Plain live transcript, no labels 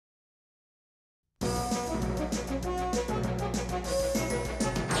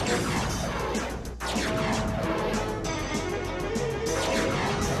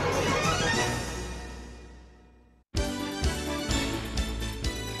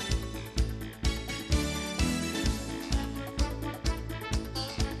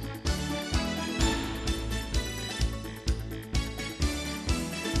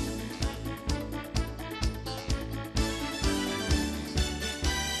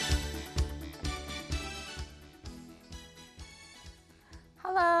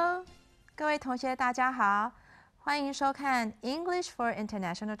位同学，大家好，欢迎收看 English for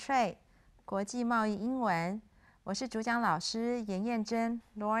International Trade 国际贸易英文。我是主讲老师严燕珍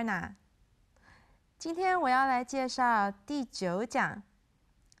Lorna。今天我要来介绍第9讲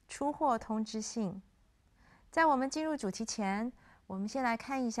出货通知信。在我们进入主题前，我们先来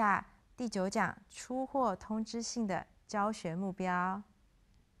看一下第9讲出货通知信的教学目标。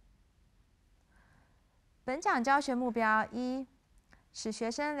本讲教学目标1。使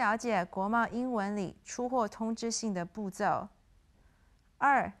学生了解国贸英文里出货通知信的步骤。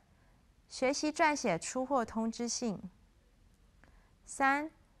2. 学习撰写出货通知信。3.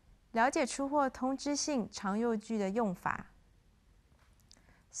 了解出货通知信常用句的用法。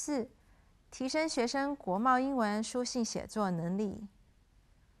4. 提升学生国贸英文书信写作能力。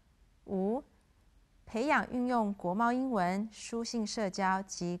5. 培养运用国贸英文书信社交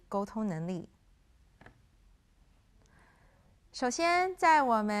及沟通能力。首先，在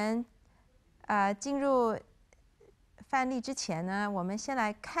我们进入范例之前呢，我们先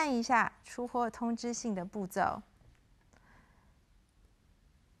来看一下出货通知信的步骤。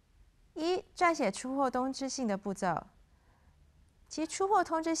1. 撰写出货通知信的步骤。其出货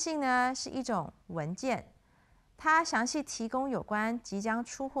通知信呢是一种文件，它详细提供有关即将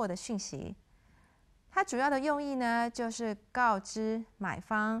出货的讯息。它主要的用意呢，就是告知买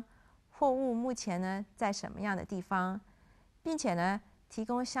方货物目前呢在什么样的地方。并且呢，提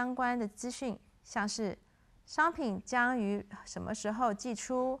供相关的资讯，像是商品将于什么时候寄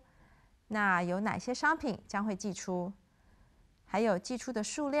出，那有哪些商品将会寄出，还有寄出的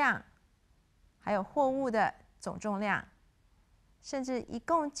数量，还有货物的总重量，甚至一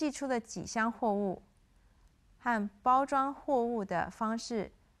共寄出的几箱货物，和包装货物的方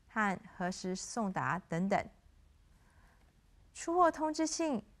式和何时送达等等。出货通知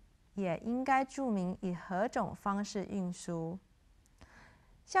信也应该注明以何种方式运输。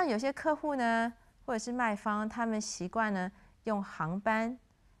像有些客户呢，或者是卖方，他们习惯呢用航班、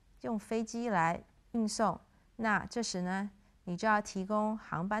用飞机来运送。那这时呢，你就要提供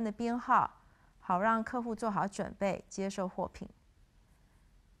航班的编号，好让客户做好准备接受货品。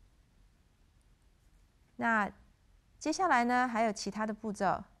那接下来呢，还有其他的步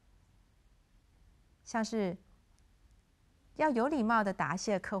骤，像是要有礼貌地答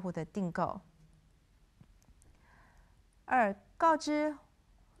谢客户的订购。2. 告知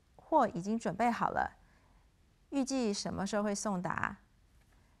货已经准备好了，预计什么时候会送达，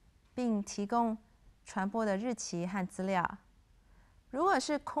并提供传播的日期和资料。如果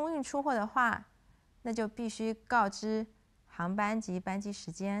是空运出货的话，那就必须告知航班及班机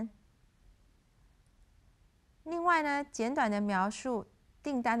时间。另外呢，简短的描述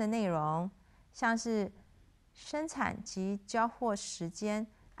订单的内容，像是生产及交货时间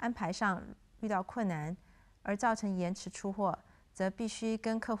安排上遇到困难，而造成延迟出货，则必须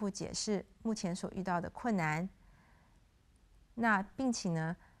跟客户解释目前所遇到的困难。那并请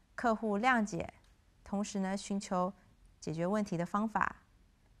呢客户谅解，同时呢寻求解决问题的方法。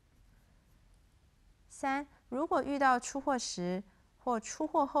3. 如果遇到出货时或出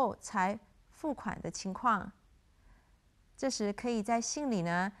货后才付款的情况，这时可以在信里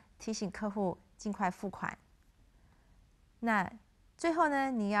呢提醒客户尽快付款。那最后呢，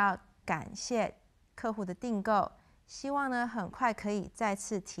你要感谢客户的订购，希望呢很快可以再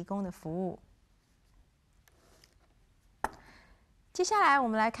次提供的服务。接下来我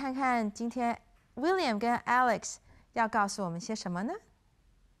们来看看今天 William 跟 Alex 要告诉我们些什么呢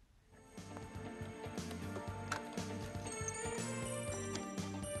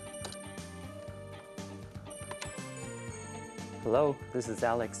？Hello, this is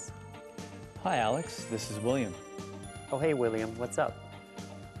Alex. Hi, Alex. This is William. Oh, hey, William. What's up?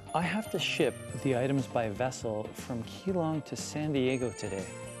 I have to ship the items by vessel from Keelung to San Diego today.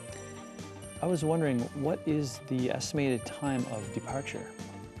 I was wondering, what is the estimated time of departure?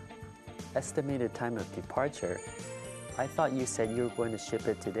 Estimated time of departure? I thought you said you were going to ship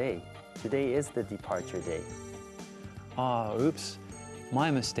it today. Today is the departure day. Ah, oops.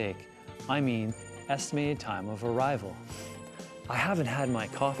 My mistake. I mean, estimated time of arrival. I haven't had my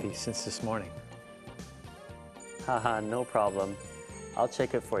coffee since this morning. Haha, no problem. I'll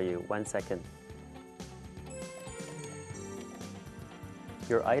check it for you. 1 second.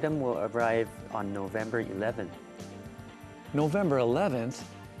 Your item will arrive on November 11th. November 11th?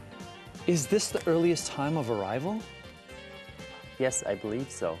 Is this the earliest time of arrival? Yes, I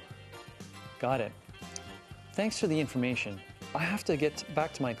believe so. Got it. Thanks for the information. I have to get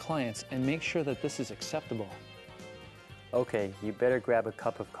back to my clients and make sure that this is acceptable. Okay, you better grab a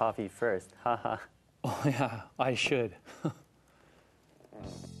cup of coffee first. Haha. Oh yeah, I should.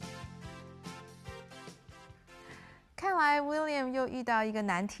 看来 William 又遇到一个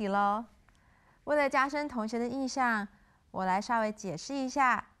难题咯。为了加深同学的印象，我来稍微解释一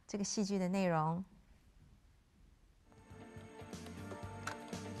下这个戏剧的内容。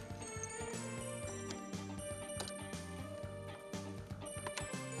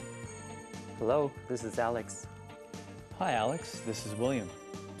Hello, this is Alex. Hi, Alex. This is William.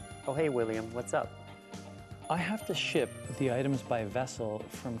 Oh, hey, William, what's up? I have to ship the items by vessel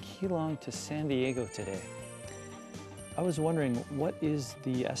from Keelung to San Diego today. I was wondering, what is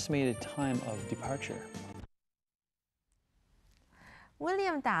the estimated time of departure?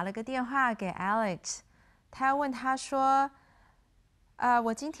 William 打了个电话给 Alex， 他要问他说：“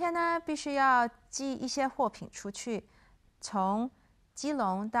我今天呢必须要寄一些货品出去，从基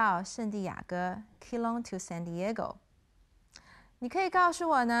隆到圣地亚哥 （Keelung to San Diego）。你可以告诉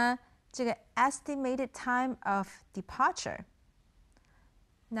我呢这个 estimated time of departure。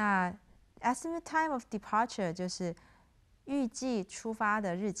那 estimated time of departure 就是预计出发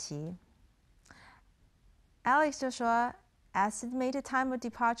的日期。Alex 就说 estimated time of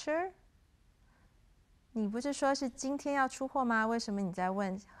departure， 你不是说是今天要出货吗？为什么你在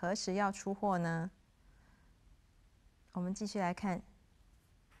问何时要出货呢？我们继续来看。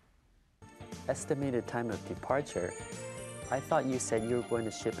Estimated time of departure? I thought you said you were going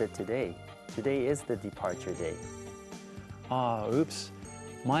to ship it today. Today is the departure day. Ah, oops.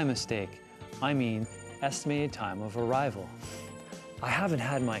 My mistake. I mean, estimated time of arrival. I haven't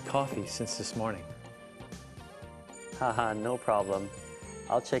had my coffee since this morning. Haha, no problem.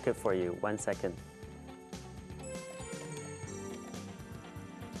 I'll check it for you. 1 second.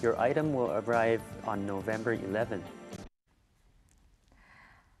 Your item will arrive on November 11th.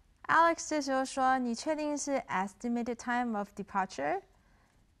 Alex 这时候说：“你确定是 estimated time of departure？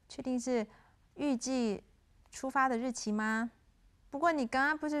 确定是预计出发的日期吗？不过你刚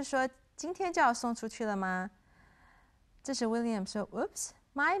刚不是说今天就要送出去了吗？”这时 William 说 ：“Oops,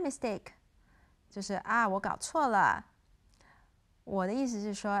 my mistake。”就是我搞错了。我的意思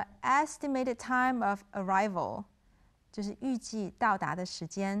是说 estimated time of arrival 就是预计到达的时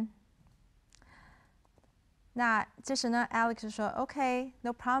间。那这时呢 ，Alex 说 ：“OK,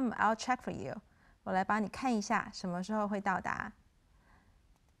 no problem, I'll check for you。我来帮你看一下什么时候会到达。”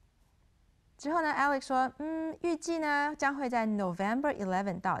之后呢 ，Alex 说：“预计呢将会在 November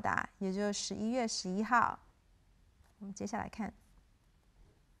 11到达，也就是11月11号。”我们接下来看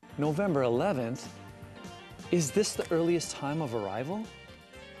November 11th? Is this the earliest time of arrival?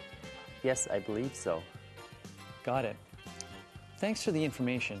 Yes, I believe so. Got it. Thanks for the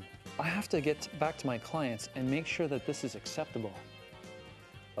information. I have to get back to my clients and make sure that this is acceptable.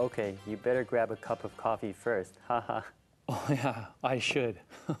 Okay, you better grab a cup of coffee first. Haha. Oh, yeah, I should.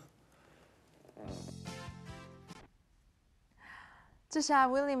 这时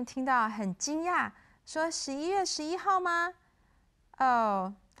William 听到很惊讶，说11月11号吗？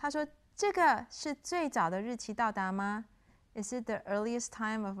哦，他说这个是最早的日期到达吗 ？Is it the earliest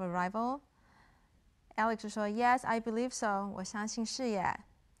time of arrival? Alex 说 Yes, I believe so. 我相信是耶。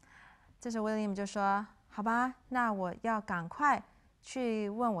这时 William 就说：“好吧，那我要赶快去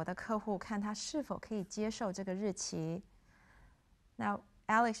问我的客户，看他是否可以接受这个日期。”那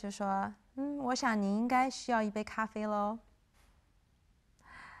Alex 就说：“我想你应该需要一杯咖啡咯。”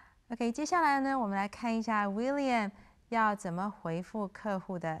 OK， 接下来呢，我们来看一下 William 要怎么回复客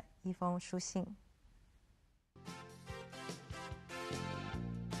户的一封书信。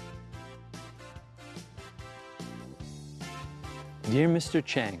Dear Mr.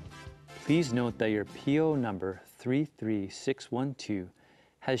 Chang, please note that your PO number 33612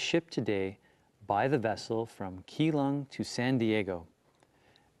 has shipped today by the vessel from Keelung to San Diego.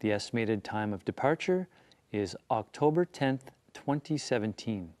 The estimated time of departure is October 10th,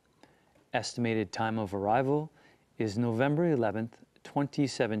 2017. Estimated time of arrival is November 11th,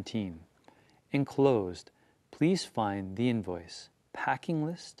 2017. Enclosed, please find the invoice, packing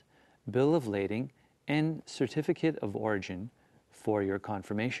list, bill of lading, and certificate of origin for your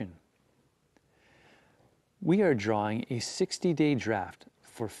confirmation. We are drawing a 60-day draft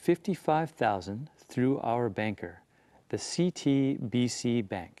for $55,000 through our banker, the CTBC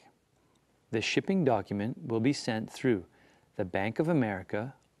Bank. The shipping document will be sent through the Bank of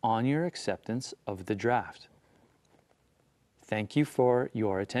America on your acceptance of the draft. Thank you for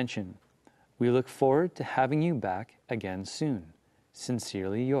your attention. We look forward to having you back again soon.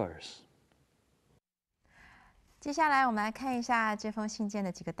 Sincerely yours. 接下来我们来看一下这封信件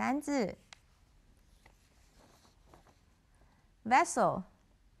的几个单字。Vessel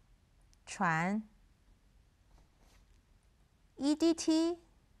船 EDT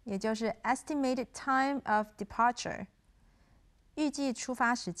也就是 Estimated Time of Departure 预计出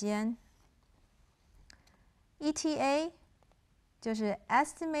发时间 ETA 就是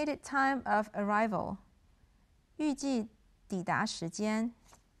estimated time of arrival， 预计抵达时间。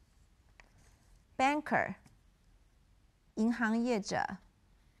Banker， 银行业者。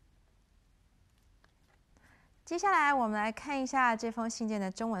接下来我们来看一下这封信件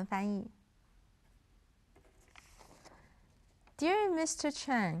的中文翻译。Dear Mr.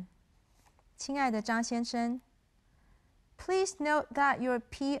 Chen， 亲爱的张先生 ，Please note that your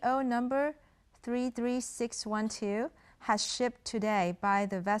PO number 33612 has shipped today by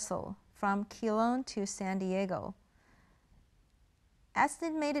the vessel from Keelung to San Diego.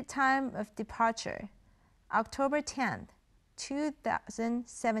 Estimated time of departure, October 10th,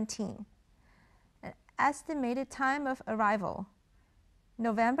 2017. Estimated time of arrival,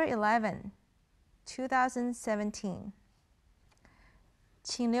 November 11, 2017.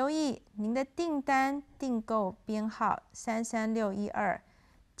 请留意您的订单订购编号33612，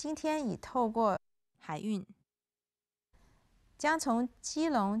今天已透过海运，将从基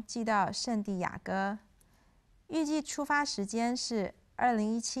隆寄到圣地亚哥。预计出发时间是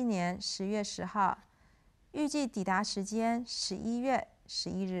2017年10月10号，预计抵达时间11月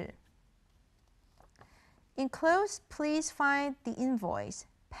11日。Enclosed, please find the invoice,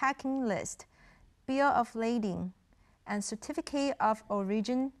 packing list, bill of lading, and certificate of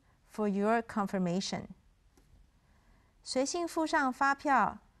origin for your confirmation. 随信附上发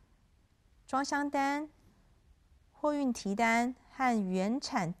票、装箱单、货运提单和原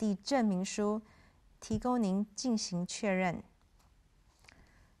产地证明书，提供您进行确认。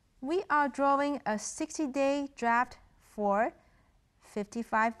We are drawing a 60-day draft for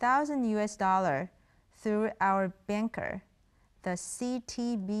 $55,000 through our banker, the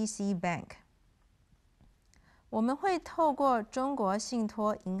CTBC Bank. 我们会透过中国信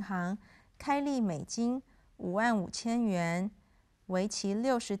托银行开立美金55000元，为期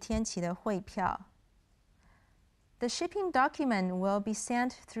60天期的汇票。The shipping document will be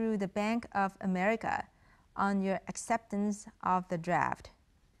sent through the Bank of America on your acceptance of the draft.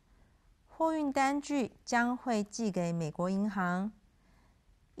 货运单据将会寄给美国银行。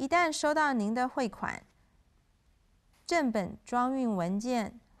一旦收到您的汇款，正本装运文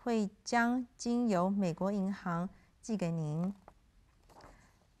件会将经由美国银行寄给您。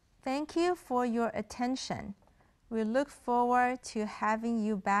Thank you for your attention. We look forward to having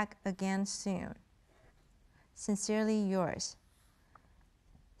you back again soon. Sincerely yours.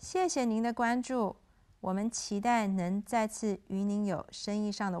 谢谢您的关注，我们期待能再次与您有生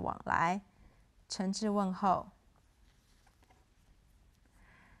意上的往来。诚挚问候。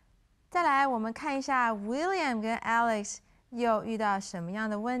再来，我们看一下 William 跟 Alex 又遇到什么样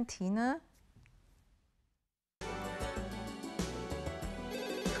的问题呢？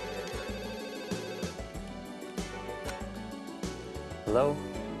 Hello?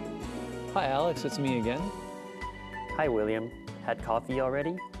 Hi, Alex, it's me again. Hi, William. Had coffee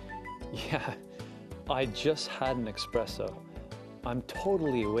already? Yeah, I just had an espresso. I'm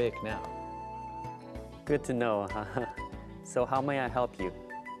totally awake now. Good to know. So how may I help you?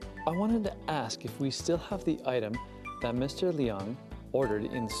 I wanted to ask if we still have the item that Mr. Liang ordered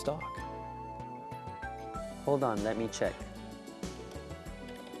in stock. Hold on, let me check.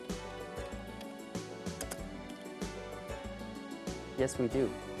 Yes, we do.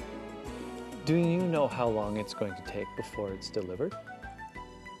 Do you know how long it's going to take before it's delivered?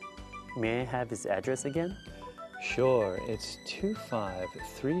 May I have his address again? Sure, it's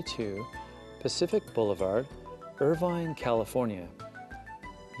 2532 Pacific Boulevard, Irvine, California.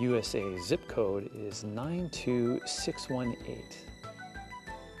 USA zip code is 92618.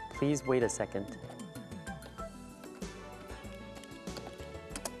 Please wait a second.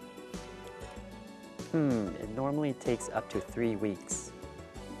 It normally takes up to 3 weeks.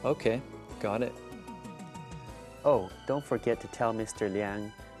 Okay, got it. Oh, don't forget to tell Mr.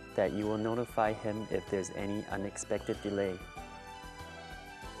 Liang that you will notify him if there's any unexpected delay.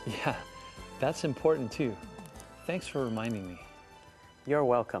 Yeah, that's important too. Thanks for reminding me. You're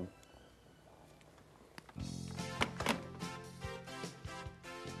welcome.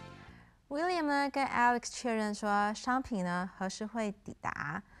 William 呢跟 Alex 确认说，商品呢何时会抵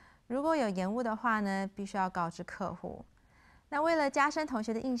达？如果有延误的话呢，必须要告知客户。那为了加深同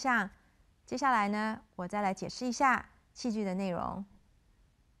学的印象，接下来呢，我再来解释一下戏剧的内容。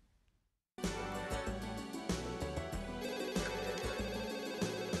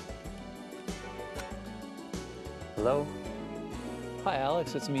Hello? Hi,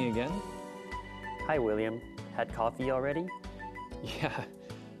 Alex, it's me again. Hi, William. Had coffee already? Yeah,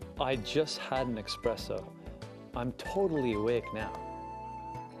 I just had an espresso. I'm totally awake now.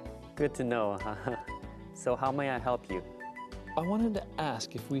 Good to know. So how may I help you? I wanted to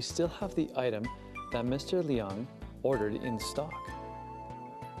ask if we still have the item that Mr. Liang ordered in stock.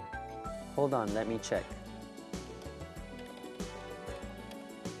 Hold on, let me check.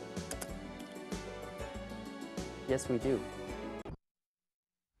 Yes, we do.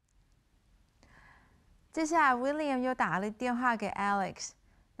 接下来 William 又打了电话给 Alex，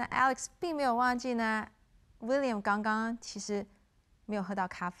 那 Alex 并没有忘记呢 William 刚刚其实没有喝到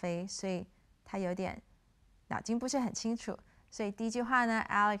咖啡，所以他有点脑筋不是很清楚，所以第一句话呢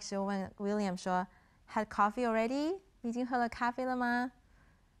Alex 就问 William 说 Had coffee already？ 你已经喝了咖啡了吗？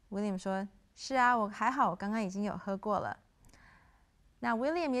 William 说是啊，我还好，我刚刚已经有喝过了。那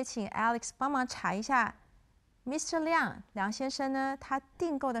William 也请 Alex 帮忙查一下 Mr. 梁先生呢，他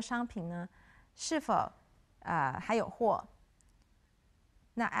订购的商品呢是否还有货。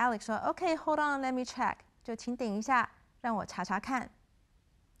那 Alex 说 OK, hold on, let me check， 就请等一下，让我查查看。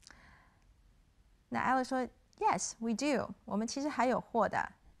那 Alex 说 Yes, we do， 我们其实还有货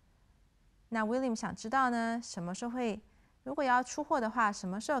的。那 William 想知道呢，什么时候会，如果要出货的话，什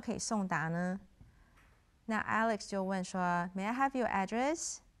么时候可以送达呢？那 Alex 就问说 May I have your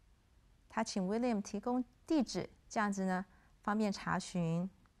address？ 他请 William 提供地址，这样子呢方便查询。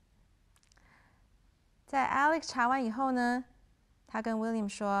在 Alex 查完以后呢，他跟 William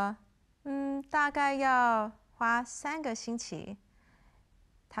说，大概要花3个星期。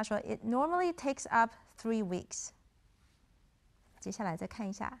他说 It normally takes up 3 weeks。接下来再看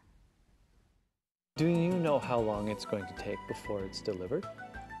一下。Do you know how long it's going to take before it's delivered?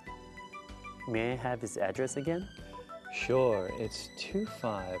 May I have his address again? Sure, it's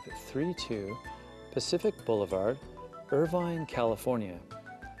 2532 Pacific Boulevard, Irvine, California.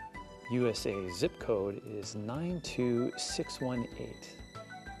 USA zip code is 92618.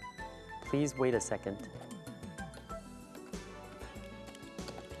 Please wait a second.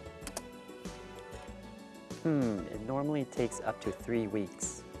 It normally takes up to 3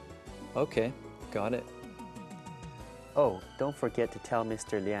 weeks. Okay, got it. Oh, don't forget to tell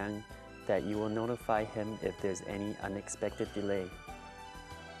Mr. Liang that you will notify him if there's any unexpected delay.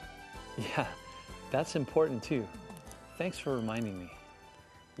 Yeah, that's important too. Thanks for reminding me.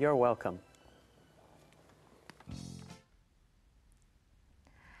 You're welcome.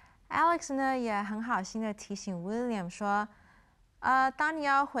 Alex 呢也很好心的提醒 William 说，当你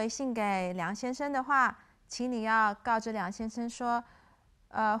要回信给梁先生的话，请你要告知梁先生说，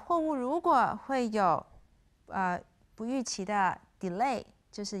货物如果会有不预期的 delay，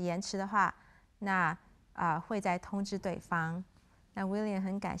 就是延迟的话，那会再通知对方。那 William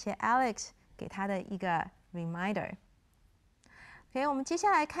很感谢 Alex 给他的一个 reminder。OK， 我们接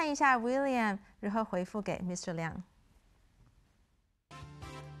下来看一下 William 如何回复给 Mr.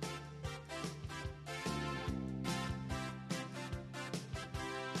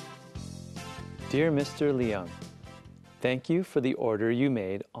 Liang。Dear Mr. Liang, thank you for the order you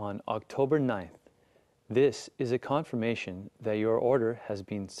made on October 9th. This is a confirmation that your order has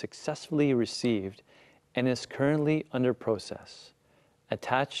been successfully received and is currently under process.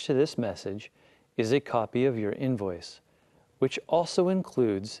 Attached to this message is a copy of your invoice, which also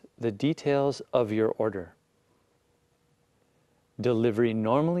includes the details of your order. Delivery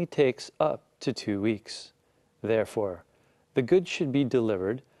normally takes up to 2 weeks. Therefore, the goods should be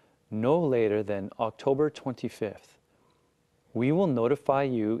delivered no later than October 25th. We will notify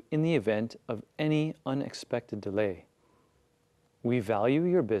you in the event of any unexpected delay. We value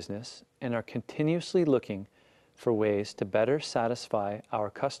your business and are continuously looking for ways to better satisfy our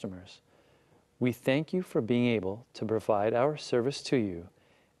customers. We thank you for being able to provide our service to you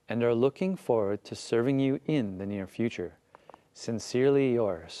and are looking forward to serving you in the near future. Sincerely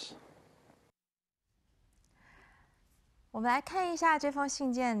yours. 我们来看一下这封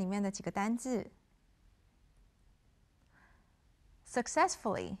信件里面的几个单字。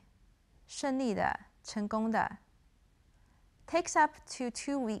Successfully， 顺利的、成功的。Takes up to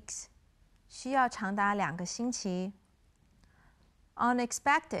 2 weeks， 需要长达2个星期。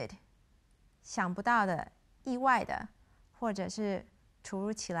Unexpected， 想不到的、意外的，或者是突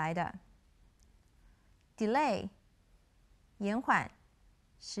如其来的。Delay， 延缓，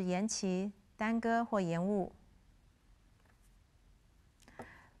使延期、耽搁或延误。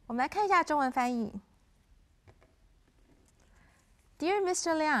我们来看一下中文翻译。Dear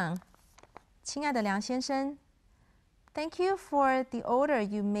Mr. Liang， 亲爱的梁先生 ，Thank you for the order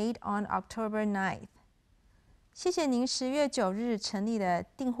you made on October 9th。谢谢您10月9日成立的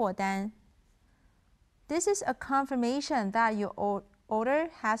订货单。This is a confirmation that your order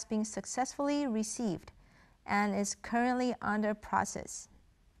has been successfully received and is currently under process。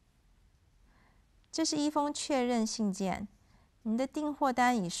这是一封确认信件。您的订货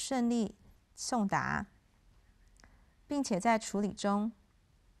单已顺利送达，并且在处理中。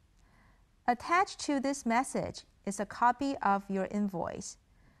Attached to this message is a copy of your invoice,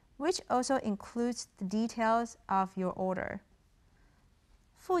 which also includes the details of your order.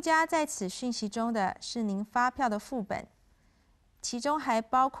 附加在此讯息中的是您发票的副本，其中还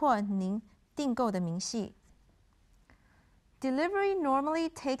包括您订购的明细。Delivery normally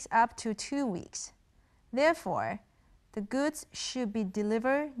takes up to 2 weeks. Therefore, the goods should be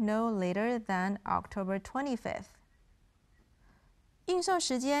delivered no later than October 25th. 运送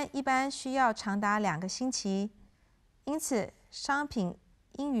时间一般需要长达2个星期，因此商品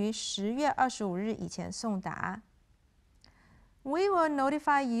应于10月25日以前送达。We will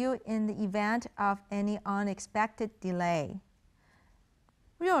notify you in the event of any unexpected delay.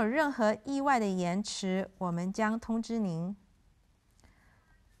 若有任何意外的延迟，我们将通知您。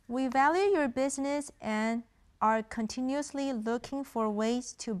We value your business and are continuously looking for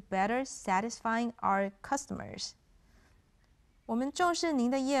ways to better satisfy our customers. 我们重视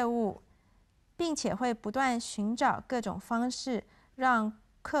您的业务，并且会不断寻找各种方式让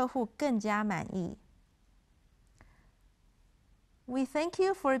客户更加满意。We thank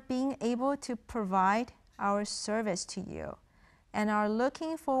you for being able to provide our service to you and are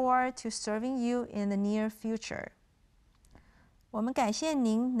looking forward to serving you in the near future. 我们感谢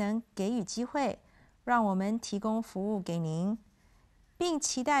您能给予机会，让我们提供服务给您，并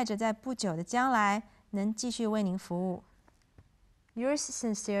期待着在不久的将来能继续为您服务。Yours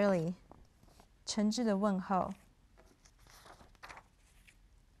sincerely, 诚挚的问候。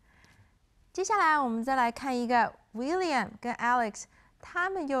接下来我们再来看一个 William 跟 Alex， 他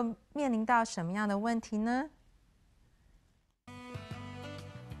们又面临到什么样的问题呢？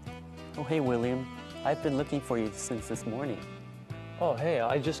 Oh, hey, William. I've been looking for you since this morning. Oh, hey,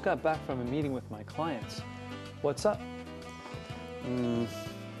 I just got back from a meeting with my clients. What's up?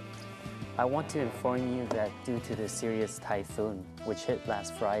 I want to inform you that due to the serious typhoon, which hit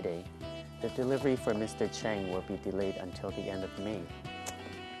last Friday, the delivery for Mr. Chang will be delayed until the end of May.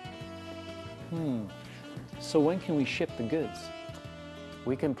 So when can we ship the goods?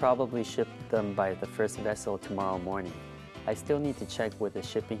 We can probably ship them by the first vessel tomorrow morning. I still need to check with the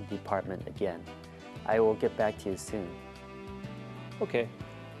shipping department again. I will get back to you soon. Okay,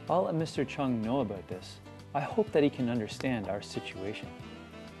 I'll let Mr. Chung know about this. I hope that he can understand our situation.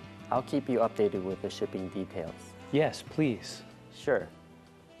 I'll keep you updated with the shipping details. Yes, please. Sure.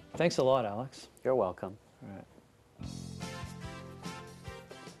 Thanks a lot, Alex. You're welcome. All right.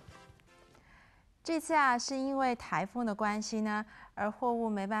 这次是因为台风的关系呢，而货物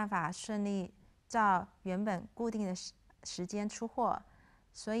没办法顺利照原本固定的时间出货，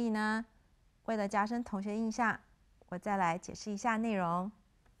所以呢，为了加深同学印象，我再来解释一下内容。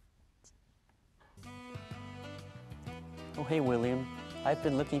Oh, hey, William. I've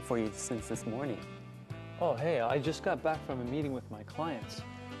been looking for you since this morning. Oh, hey, I just got back from a meeting with my clients.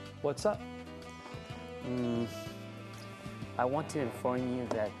 What's up? I want to inform you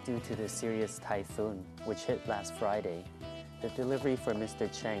that due to the serious typhoon, which hit last Friday, the delivery for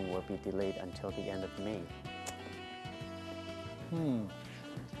Mr. Chang will be delayed until the end of May.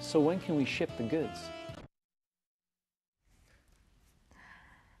 So when can we ship the goods?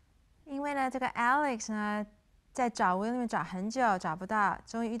 因为呢，这个 Alex 呢，在找 William 找很久找不到，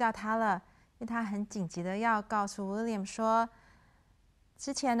终于遇到他了，因为他很紧急的要告诉 William 说，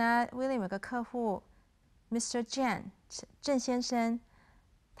之前呢 William 有个客户 Mr.郑先生，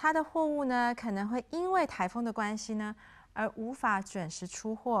他的货物呢可能会因为台风的关系呢而无法准时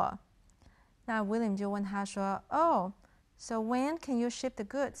出货。那 William 就问他说 ，Oh, so when can you ship the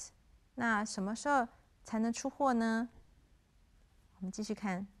goods? 那什么时候才能出货呢？我们继续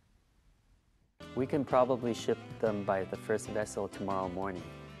看。We can probably ship them by the first vessel tomorrow morning.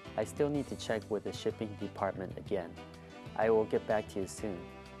 I still need to check with the shipping department again. I will get back to you soon.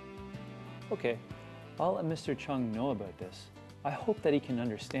 Okay, I'll let Mr. Chung know about this. I hope that he can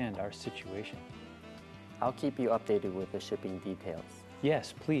understand our situation. I'll keep you updated with the shipping details.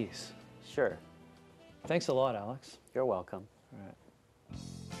 Yes, please. Sure. Thanks a lot, Alex. You're welcome. All right.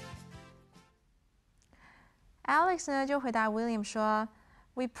 Alex 呢就回答 William 说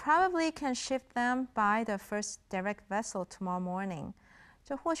 ，We probably can ship them by the first direct vessel tomorrow morning.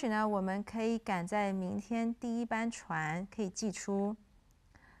 就或许呢，我们可以赶在明天第一班船可以寄出。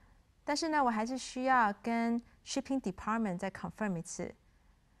但是呢，我还是需要跟 shipping department 再 confirm 一次。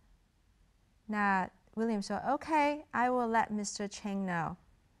那 William 说 ，OK, I will let Mr. Chang know.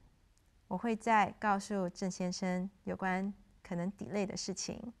 我会再告诉郑先生有关可能 delay 的事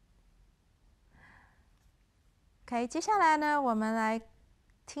情。OK， 接下来呢，我们来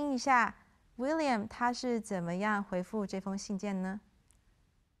听一下 William 他是怎么样回复这封信件呢？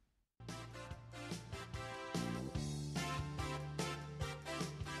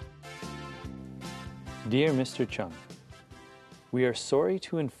 Dear Mr. Chung, we are sorry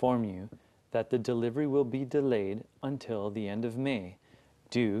to inform you that the delivery will be delayed until the end of May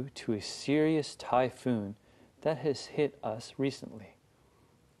due to a serious typhoon that has hit us recently.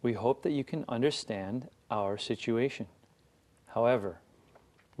 We hope that you can understand our situation. However,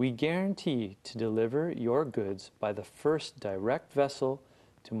 we guarantee to deliver your goods by the first direct vessel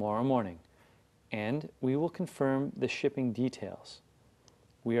tomorrow morning, and we will confirm the shipping details.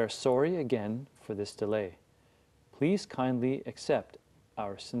 We are sorry again for this delay. Please kindly accept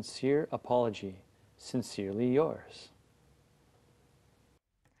our sincere apology. Sincerely yours.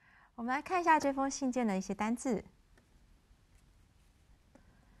 我们来看一下这封信件的一些单字。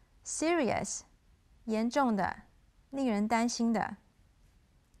Serious， 严重的，令人担心的。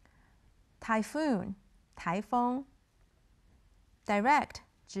Typhoon， 台风。Direct，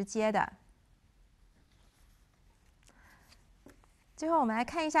 直接的。最后，我们来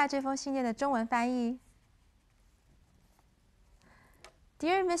看一下这封信件的中文翻译。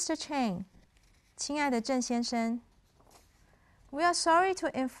Dear Mr. Chang， 亲爱的郑先生。We are sorry to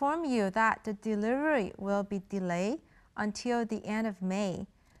inform you that the delivery will be delayed until the end of May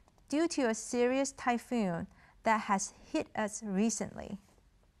due to a serious typhoon that has hit us recently.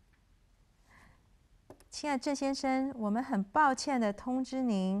 亲爱的郑先生，我们很抱歉地通知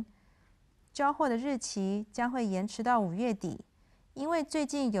您，交货的日期将会延迟到5月底，因为最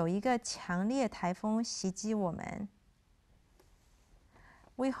近有一个强烈台风袭击我们。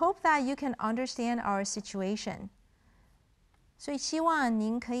We hope that you can understand our situation. 所以希望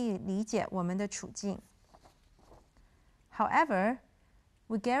您可以理解我们的处境。However,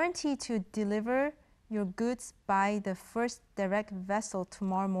 we guarantee to deliver your goods by the first direct vessel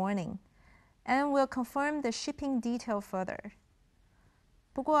tomorrow morning, and will confirm the shipping detail further.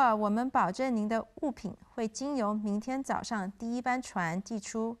 不过，我们保证您的物品会经由明天早上第一班船寄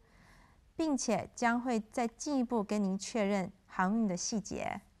出，并且将会再进一步跟您确认航运的细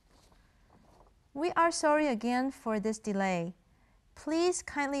节。We are sorry again for this delay. Please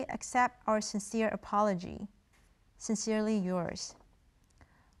kindly accept our sincere apology. Sincerely yours.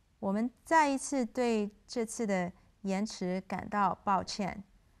 我们再一次对这次的延迟感到抱歉，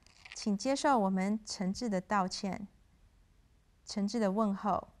请接受我们诚挚的道歉，诚挚的问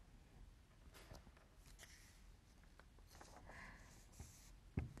候。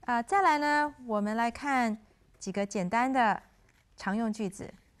再来呢，我们来看几个简单的常用句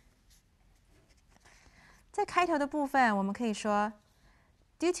子。在开头的部分，我们可以说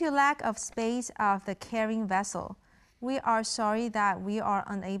Due to lack of space of the carrying vessel, we are sorry that we are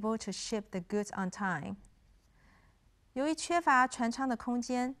unable to ship the goods on time. 由于缺乏船舱的空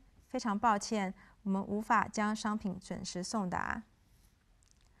间，非常抱歉，我们无法将商品准时送达。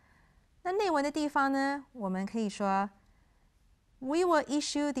那内文的地方呢，我们可以说 We will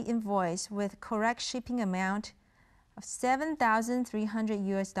issue the invoice with correct shipping amount of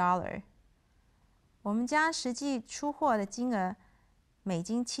 $7,300. 我们将实际出货的金额美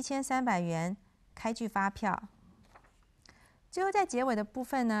金7300元开具发票。最后在结尾的部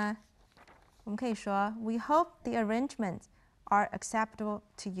分呢，我们可以说 We hope the arrangements are acceptable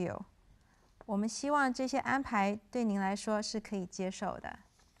to you. 我们希望这些安排对您来说是可以接受的。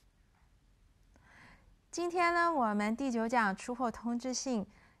今天呢，我们第9讲出货通知信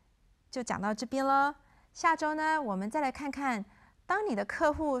就讲到这边咯。下周呢，我们再来看看，当你的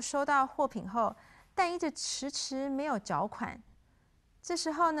客户收到货品后，但一直迟没有缴款，这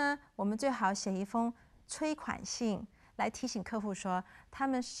时候呢，我们最好写一封催款信来提醒客户说，他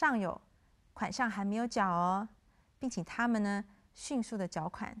们尚有款项还没有缴哦，并请他们呢迅速的缴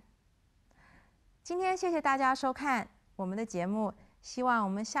款。今天谢谢大家收看我们的节目，希望我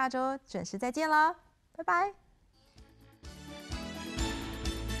们下周准时再见咯，拜拜。